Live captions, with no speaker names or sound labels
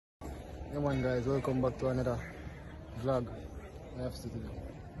Come on guys, welcome back to another vlog. I have to do.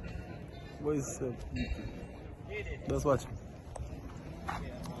 Boys, just watch.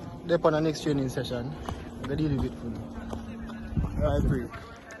 They're on the next training session. I'm gonna deal with it for now. Alright,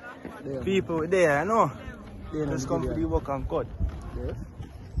 break. People there, I know. They just come for the work and cut. Yes.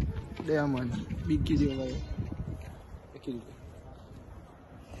 There man. Big kid over here. The kid.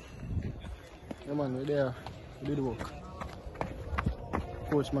 Yeah man, we're there. We do the work.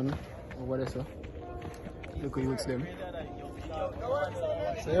 Coach man over there, sir. Look who youths them.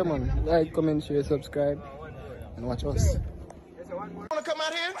 So yeah man, like, comment, share, subscribe, and watch us. Wanna come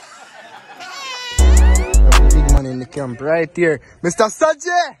out here? Have a big man in the camp right here. Mr.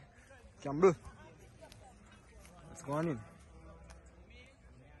 Sajay! Campbell. Let's go on in.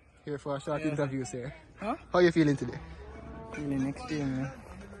 Here for a short interview, sir. Huh? How are you feeling today? Feeling next day, man.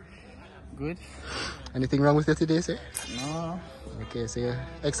 Good? Anything wrong with you today, sir? No. Okay, so you're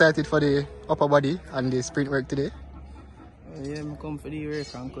excited for the upper body and the sprint work today? Yeah, I'm come for the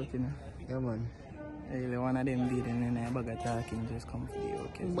work and cut, you know. Yeah, man. Really, one of them did and then I bag of talking, just come for the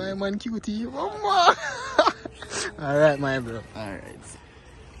work. My man cutie, mama. Alright, my bro. Alright.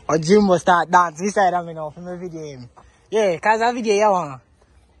 Or Jimbo start dance beside of me now for my video. Yeah, cause a video you want.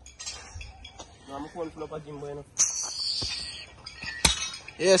 No, I'm going to flop at Jimbo, you know.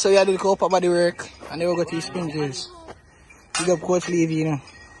 Yeah, so we did the upper body work and then we go to the sprint drills. Big up Coach Levy, you know.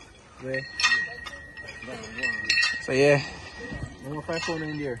 Yeah. So yeah. I'm gonna find phone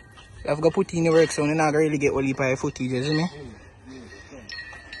in there. You have to put in the work so you're not really get all the pie footage, isn't it?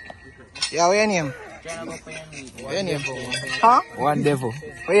 Yeah, what's your name? What's your name? Huh? One devil.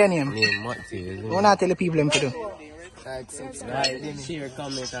 What's your name? Name, what's it? You wanna tell the people them to do? Like, subscribe. Share,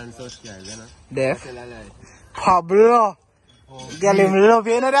 comment, and subscribe, you know. Def. Pablo. Girl, him love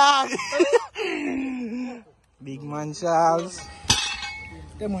you, you know dog. Big man Charles.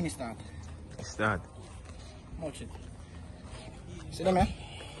 The money start. Start. Watch it. See them, man?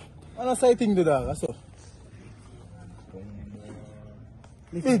 I'm not saying the dog, that's all.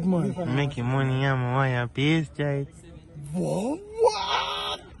 Big man. Making money, I'm on your piece, Jai. Whoa,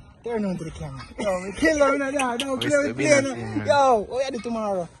 what? Turn on to the camera. Yo, we kill them in the dog. Don't kill the me, play business, man. Yo, what you do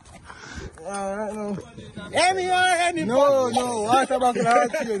tomorrow? Alright, no. Any or any? No, what about the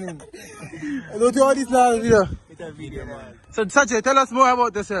training? Don't do all this now, video. It's a video, man. So, Sajay, tell us more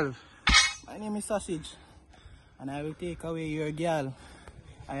about yourself. My name is Sausage, and I will take away your girl.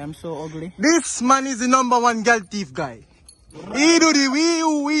 I am so ugly. This man is the #1 girl thief guy. He do the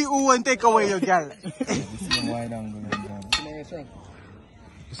wee and take away your girl.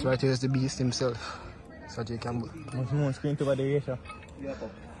 This right here is the beast himself, Sajay Campbell. Much more screen to the ratio.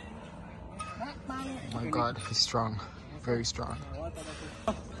 Oh my God, he's strong, very strong.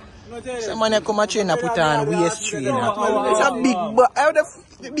 Someone that come and train and put on waist trainer. It's a big,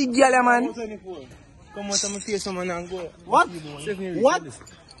 the big girl, man. Come on, I'm face someone and go. What?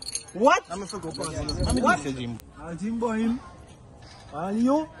 What? I'm a fuck up. I'll Jimbo him. And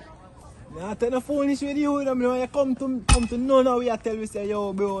you? I tell the phone is with you. You come to know now. We are tell me say,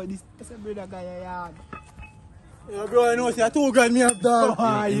 yo, bro, this is a brother guy I had. Yeah, bro, I know. Say, 2 grand me have done.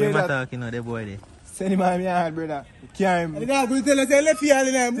 I'm talking to the boy there. Send him on me hard, brother. Carry him. And the guy will tell us, say, left here in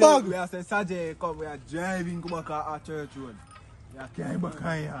the bag. We are saying, Sajay, come, we are driving come back at Church Road. We are carrying back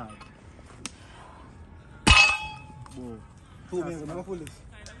on hard. Bro. 2 men, never fool this.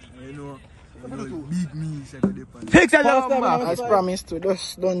 You know, beat me, second Fix it up, as promised, to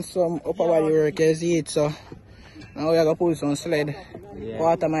just done some upper body work as you eat, so now we are going to pull some sled.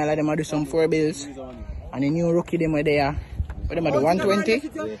 Quarter mile of them are do some 4 bills. And the new rookie them are there. What them are do 120?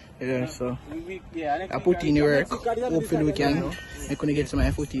 Yeah, so I put in the work. Hopefully we can get some of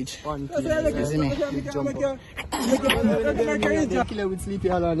my footage. You see me? Big jumper. Killer with Sleepy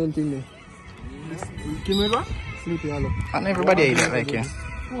Hollow and anything there. Kimura? Sleepy Hollow. And everybody eat it like you.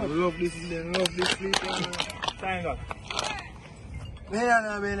 Love this Sleepy Hollow. Thank God.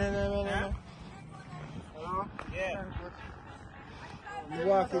 Hello? Yeah. You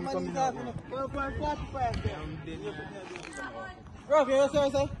walking from the bro, okay,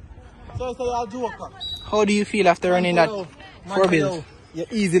 so you're a joker. How do you feel after running that 4 bills? You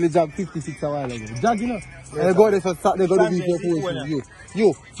easily jog 56 a while ago. Jog, you know? They go there for Saturday, go to beat your position.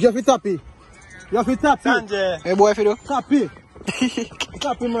 You have to tap it. You have to tap it. Hey boy, if you do? Tap it.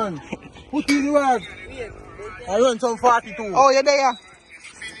 Tap it, man. Put in the work. I run some 42. Oh, you're there?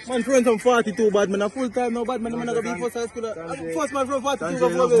 Man, friend some 42, bad man. A full time now, bad man. I'm not going to be first high school. First man from 42 go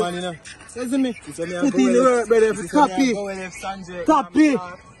for this. Listen me. Put in the work, brother. Tap it. Tap it.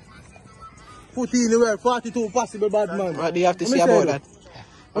 Put in the work. 42 possible, bad man. What do you have to say about that?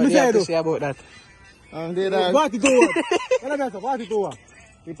 What do you have to say about that? 42 what? 42 what?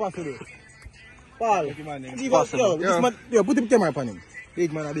 He pass it. Paul. Give Pass us, yo, it. this man, yo, put the camera upon him.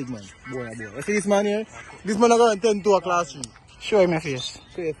 Big man, a big man. Boy, a boy. You see this man here? This man is going 10 to a class 3. Show him your face.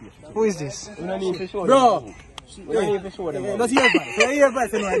 Show your face. Who is this? We don't need to show Bro! them. We don't need to show them. That's your advice. So your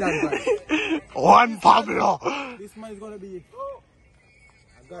advice, you know, I done. Juan Pablo. This man is going to be a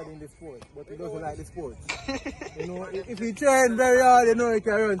god in the sport, but he doesn't like the sport. You know, if he train very hard, you know, he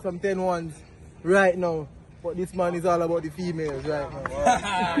can run some 10-1s right now. But this man is all about the females right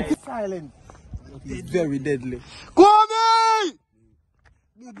now. He's silent. He's very deadly. Kwame!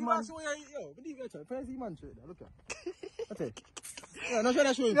 Big man. Yo, believe it, first he man straight there. Look at. That's it. Yeah, not trying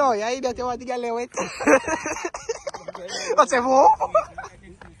to show you. No, yeah, you better want to get away with. What's it for?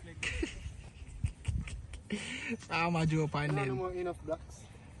 I'm a joke on them. Enough blocks.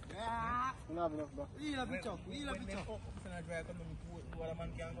 Yeah. We don't have enough blocks. We love it, Chuck. We love it, Chuck.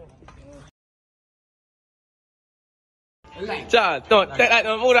 Charles, no, take that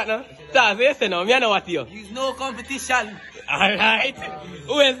no, move that no. Charles, you say no, me know what you. Use no competition. Alright.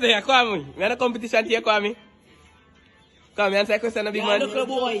 Who is there? Kwame. Me no competition here, Kwame. Come, answer question, no big man. Look,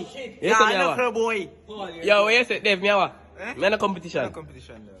 boy. Yes, me Look, boy. Yo, what you say, Dave? Me awa. Me no competition. No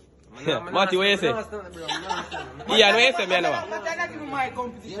competition there. Marty, what you say? Ian, what you say? Me no wa.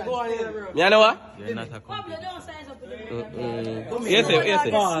 Me no wa. You're not a competition. Yes, yes.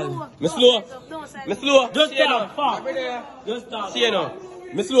 Me slow. Me slow. Just She no. stop. Just stop. She no.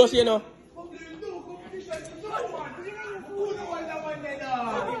 Me slow. She no.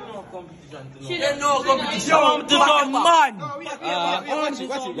 There's no competition. To some man. Watch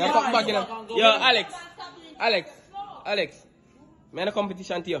it. Me come back, you know. Yo, Alex. Me no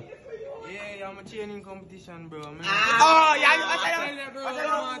competition to you. Yeah, I'm a training competition, bro. Oh, yeah, I tell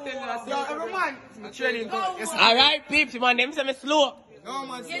you. Every man. Training competition. Alright, peeps, man, them say me slow. No,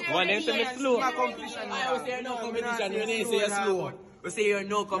 man. Man, them say me slow. Competition. I will say no competition. You need to say you're slow. We say you're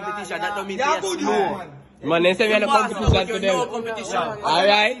no competition. That don't mean you're slow. Man, them say me no competition to No them. competition.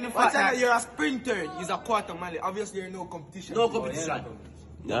 Alright. What's that? You're a sprinter. He's a quarter mile. Obviously, you're no competition. No competition.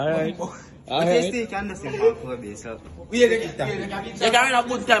 Alright. They Alright. still can understand about 4 base. So. You can run a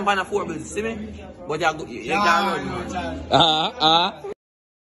good time on a 4 bills, see me? But you can run.